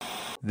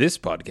This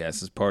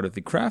podcast is part of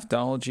the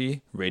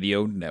Craftology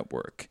Radio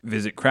Network.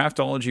 Visit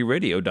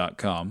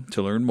craftologyradio.com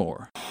to learn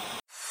more.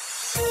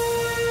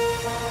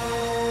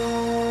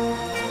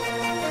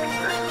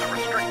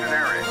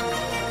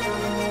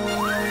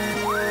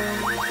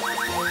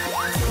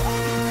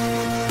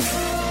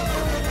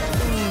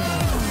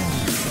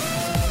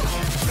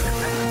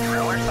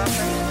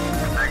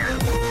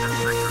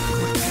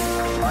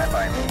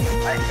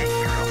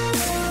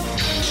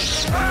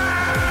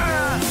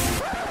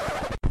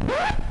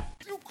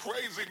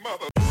 Crazy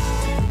mother.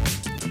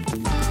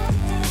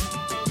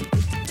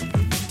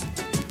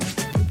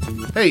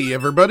 Hey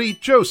everybody,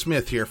 Joe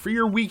Smith here for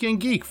your Weekend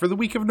Geek for the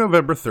week of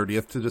November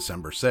 30th to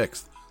December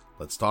 6th.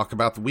 Let's talk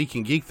about the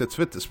Weekend Geek that's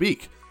fit to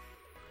speak.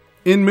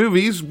 In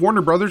movies,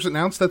 Warner Brothers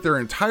announced that their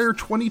entire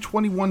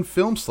 2021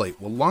 film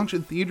slate will launch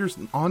in theaters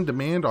and on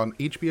demand on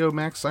HBO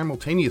Max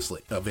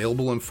simultaneously,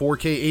 available in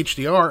 4K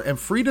HDR and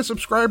free to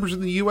subscribers in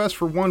the US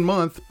for 1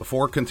 month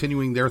before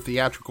continuing their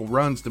theatrical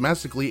runs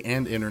domestically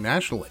and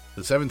internationally.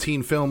 The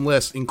 17 film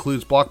list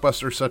includes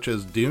blockbusters such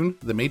as Dune,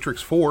 The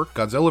Matrix 4,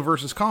 Godzilla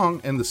vs. Kong,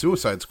 and The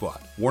Suicide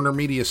Squad. Warner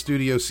Media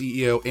Studio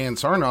CEO Ann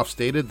Sarnoff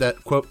stated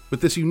that, quote,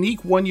 "With this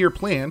unique one-year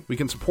plan, we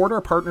can support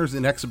our partners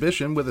in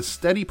exhibition with a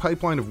steady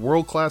pipeline of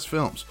world-class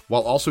films,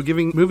 while also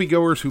giving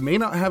moviegoers who may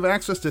not have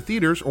access to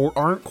theaters or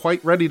aren't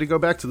quite ready to go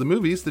back to the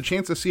movies the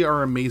chance to see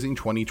our amazing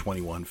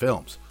 2021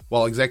 films."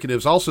 While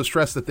executives also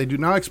stress that they do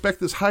not expect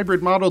this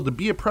hybrid model to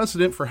be a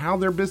precedent for how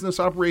their business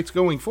operates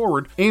going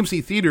forward, AMC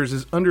Theaters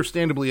is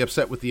understandably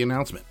upset with the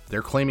announcement.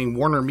 They're claiming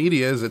Warner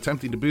Media is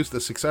attempting to boost the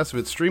success of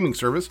its streaming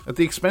service at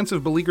the expense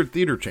of beleaguered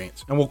theater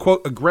chains, and will,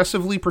 quote,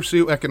 "aggressively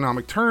pursue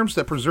economic terms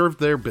that preserve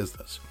their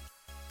business."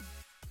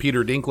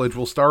 Peter Dinklage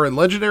will star in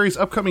Legendary's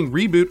upcoming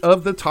reboot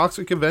of The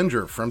Toxic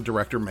Avenger from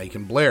director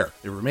Macon Blair.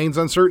 It remains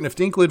uncertain if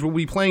Dinklage will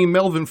be playing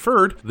Melvin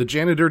Ferd, the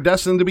janitor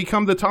destined to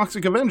become the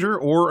Toxic Avenger,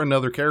 or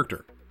another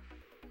character.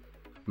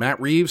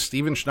 Matt Reeves,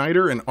 Steven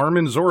Schneider, and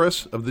Armin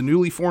Zoris of the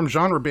newly formed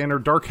genre banner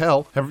Dark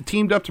Hell have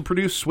teamed up to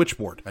produce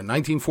Switchboard, a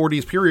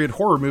 1940s period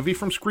horror movie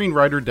from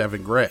screenwriter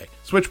Devin Gray.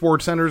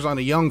 Switchboard centers on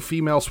a young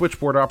female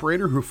switchboard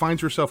operator who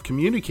finds herself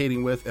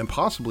communicating with and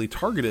possibly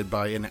targeted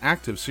by an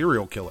active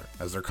serial killer.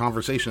 As their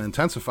conversation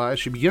intensifies,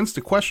 she begins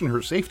to question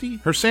her safety,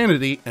 her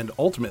sanity, and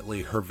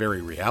ultimately her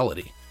very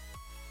reality.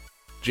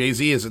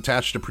 Jay-Z is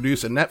attached to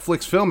produce a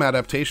Netflix film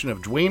adaptation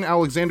of Dwayne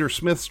Alexander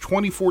Smith's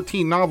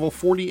 2014 novel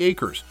 40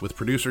 Acres with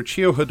producer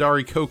Chio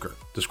Hodari Coker.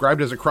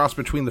 Described as a cross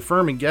between The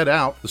Firm and Get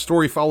Out, the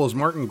story follows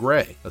Martin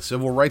Gray, a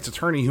civil rights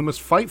attorney who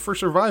must fight for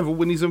survival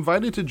when he's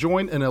invited to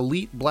join an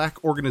elite black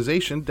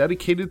organization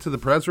dedicated to the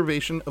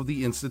preservation of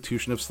the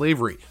institution of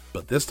slavery.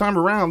 But this time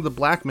around, the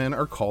black men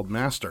are called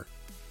master.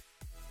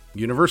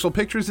 Universal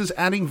Pictures is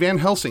adding Van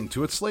Helsing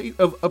to its slate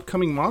of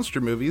upcoming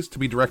monster movies to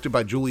be directed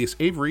by Julius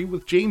Avery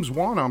with James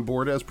Wan on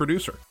board as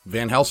producer.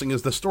 Van Helsing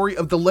is the story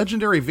of the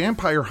legendary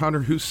vampire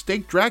hunter who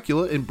staked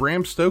Dracula in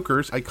Bram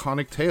Stoker's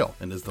iconic tale,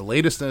 and is the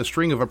latest in a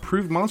string of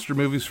approved monster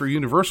movies for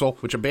Universal,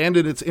 which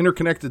abandoned its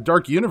interconnected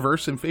dark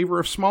universe in favor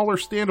of smaller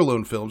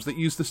standalone films that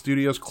use the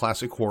studio's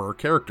classic horror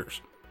characters.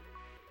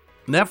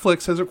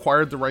 Netflix has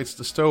acquired the rights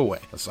to Stowaway,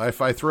 a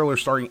sci-fi thriller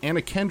starring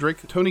Anna Kendrick,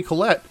 Toni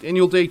Collette,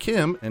 Daniel Day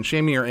Kim, and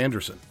Shamir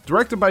Anderson.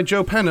 Directed by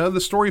Joe Penna,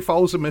 the story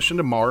follows a mission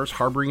to Mars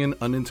harboring an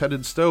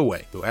unintended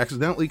stowaway, who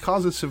accidentally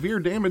causes severe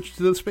damage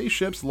to the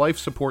spaceship's life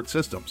support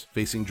systems.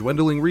 Facing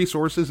dwindling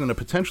resources and a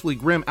potentially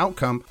grim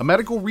outcome, a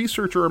medical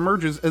researcher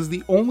emerges as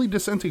the only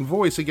dissenting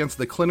voice against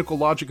the clinical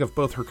logic of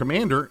both her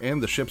commander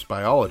and the ship's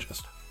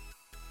biologist.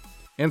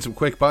 And some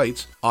quick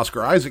bites.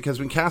 Oscar Isaac has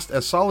been cast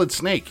as Solid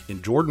Snake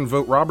in Jordan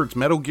Vogt Roberts'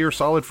 Metal Gear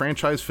Solid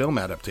franchise film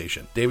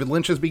adaptation. David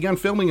Lynch has begun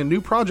filming a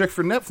new project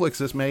for Netflix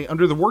this May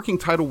under the working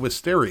title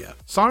Wisteria.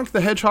 Sonic the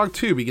Hedgehog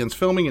 2 begins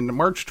filming in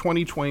March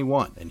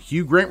 2021, and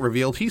Hugh Grant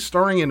revealed he's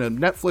starring in a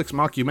Netflix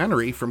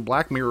mockumentary from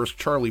Black Mirror's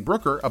Charlie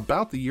Brooker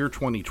about the year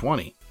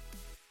 2020.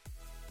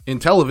 In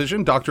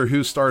television, Doctor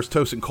Who stars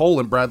Tosin Cole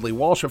and Bradley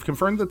Walsh have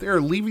confirmed that they are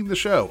leaving the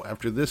show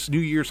after this New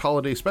Year's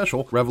holiday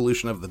special,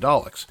 Revolution of the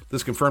Daleks.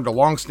 This confirmed a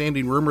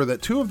long-standing rumor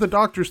that 2 of the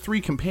Doctor's 3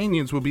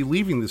 companions will be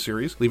leaving the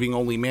series, leaving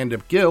only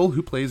Mandip Gill,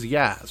 who plays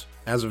Yaz.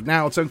 As of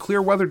now, it's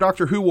unclear whether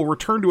Doctor Who will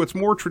return to its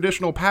more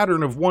traditional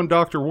pattern of 1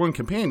 Doctor, 1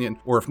 companion,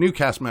 or if new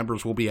cast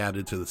members will be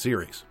added to the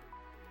series.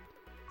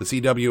 The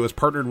CW has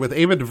partnered with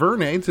Ava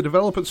DuVernay to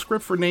develop a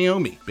script for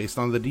Naomi, based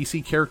on the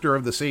DC character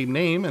of the same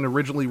name and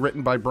originally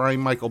written by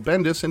Brian Michael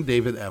Bendis and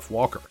David F.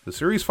 Walker. The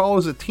series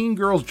follows a teen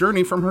girl's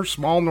journey from her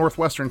small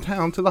northwestern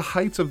town to the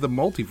heights of the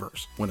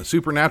multiverse. When a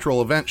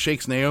supernatural event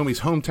shakes Naomi's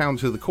hometown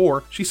to the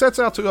core, she sets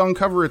out to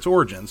uncover its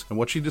origins, and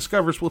what she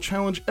discovers will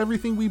challenge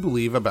everything we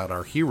believe about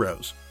our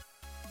heroes.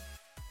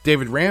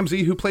 David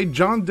Ramsey, who played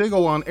John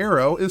Diggle on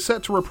Arrow, is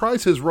set to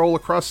reprise his role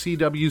across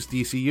CW's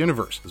DC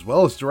Universe, as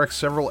well as direct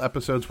several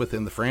episodes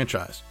within the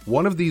franchise.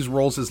 One of these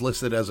roles is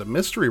listed as a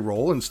mystery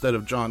role instead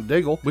of John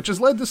Diggle, which has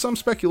led to some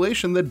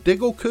speculation that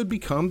Diggle could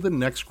become the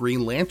next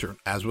Green Lantern,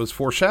 as was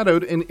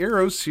foreshadowed in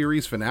Arrow's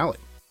series finale.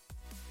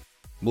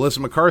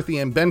 Melissa McCarthy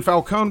and Ben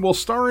Falcone will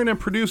star in and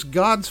produce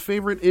God's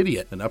Favorite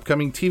Idiot, an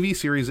upcoming TV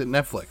series at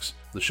Netflix.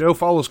 The show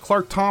follows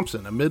Clark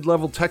Thompson, a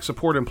mid-level tech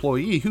support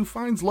employee who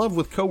finds love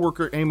with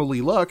coworker Emily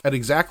Luck at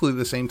exactly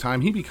the same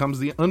time he becomes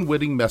the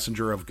unwitting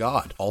messenger of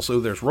God. Also,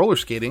 there's roller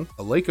skating,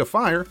 a lake of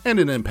fire, and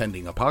an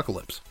impending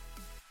apocalypse.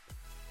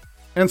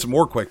 And some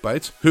more quick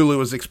bites. Hulu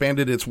has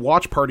expanded its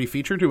Watch Party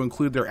feature to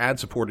include their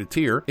ad-supported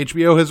tier.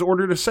 HBO has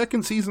ordered a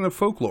second season of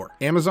Folklore.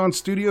 Amazon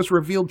Studios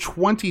revealed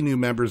 20 new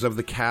members of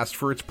the cast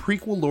for its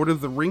prequel Lord of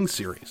the Rings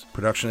series.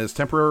 Production is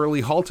temporarily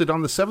halted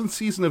on the 7th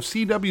season of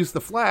CW's The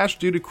Flash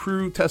due to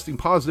crew testing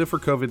positive for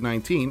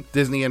COVID-19.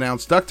 Disney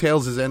announced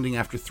DuckTales is ending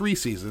after 3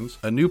 seasons.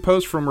 A new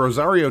post from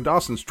Rosario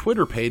Dawson's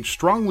Twitter page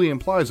strongly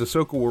implies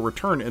Ahsoka will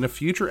return in a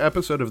future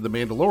episode of The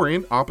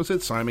Mandalorian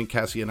opposite Simon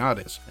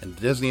Cassianidis. And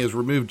Disney has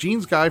removed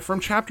Gene's Guy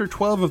from Chapter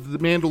 12 of The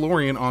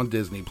Mandalorian on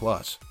Disney+.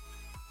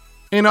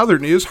 In other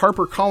news,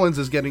 HarperCollins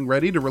is getting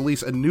ready to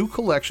release a new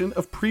collection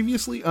of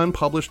previously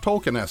unpublished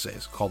Tolkien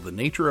essays called The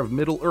Nature of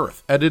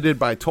Middle-earth, edited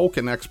by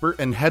Tolkien expert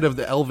and head of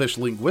the Elvish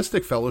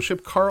Linguistic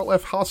Fellowship Carl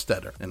F.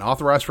 Hofstadter, and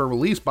authorized for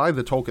release by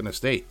the Tolkien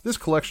estate. This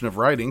collection of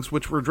writings,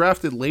 which were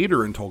drafted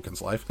later in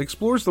Tolkien's life,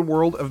 explores the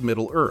world of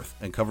Middle-earth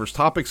and covers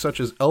topics such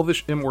as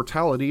Elvish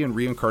immortality and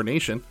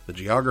reincarnation, the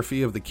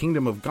geography of the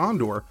Kingdom of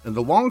Gondor, and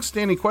the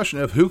long-standing question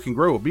of who can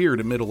grow a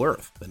beard in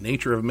Middle-earth. The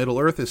Nature of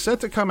Middle-earth is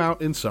set to come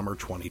out in summer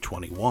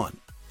 2021.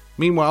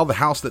 Meanwhile, the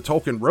house that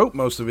Tolkien wrote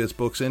most of his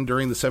books in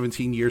during the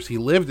 17 years he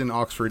lived in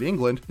Oxford,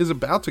 England, is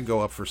about to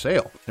go up for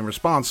sale. In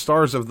response,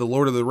 stars of the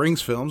Lord of the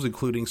Rings films,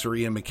 including Sir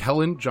Ian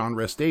McKellen, John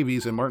Rhys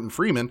Davies, and Martin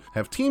Freeman,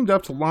 have teamed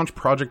up to launch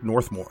Project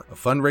Northmoor, a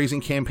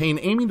fundraising campaign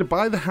aiming to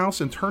buy the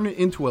house and turn it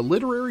into a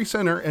literary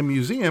center and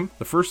museum,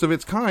 the first of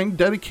its kind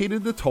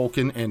dedicated to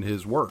Tolkien and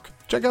his work.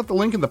 Check out the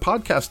link in the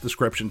podcast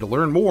description to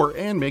learn more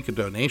and make a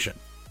donation.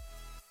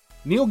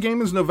 Neil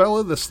Gaiman's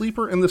novella The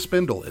Sleeper and the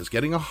Spindle is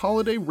getting a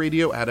holiday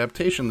radio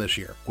adaptation this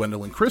year.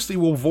 Gwendolyn Christie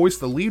will voice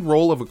the lead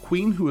role of a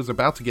queen who is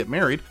about to get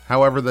married.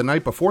 However, the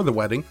night before the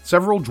wedding,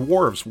 several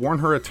dwarves warn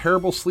her a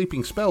terrible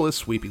sleeping spell is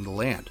sweeping the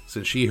land.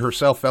 Since she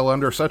herself fell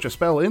under such a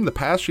spell in the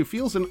past, she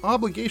feels an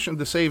obligation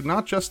to save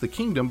not just the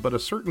kingdom, but a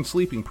certain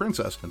sleeping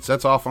princess, and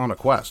sets off on a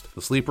quest.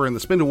 The Sleeper and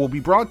the Spindle will be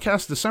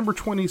broadcast December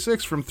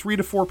 26 from 3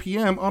 to 4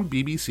 p.m. on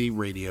BBC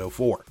Radio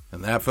 4.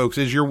 And that, folks,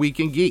 is your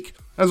Week in Geek.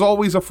 As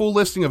always, a full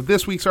listing of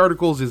this week's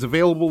articles is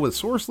available with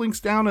source links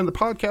down in the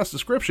podcast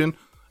description,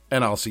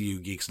 and I'll see you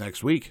geeks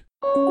next week.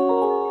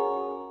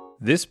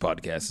 This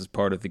podcast is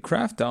part of the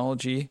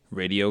Craftology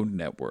Radio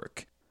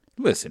Network.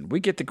 Listen, We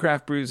Get the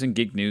Craft Brews and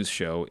Geek News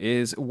show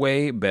is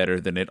way better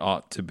than it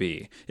ought to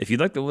be. If you'd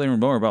like to learn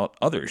more about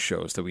other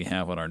shows that we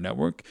have on our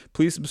network,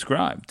 please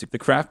subscribe to the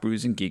Craft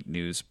Brews and Geek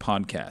News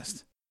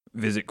podcast.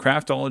 Visit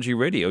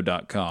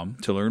craftologyradio.com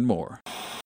to learn more.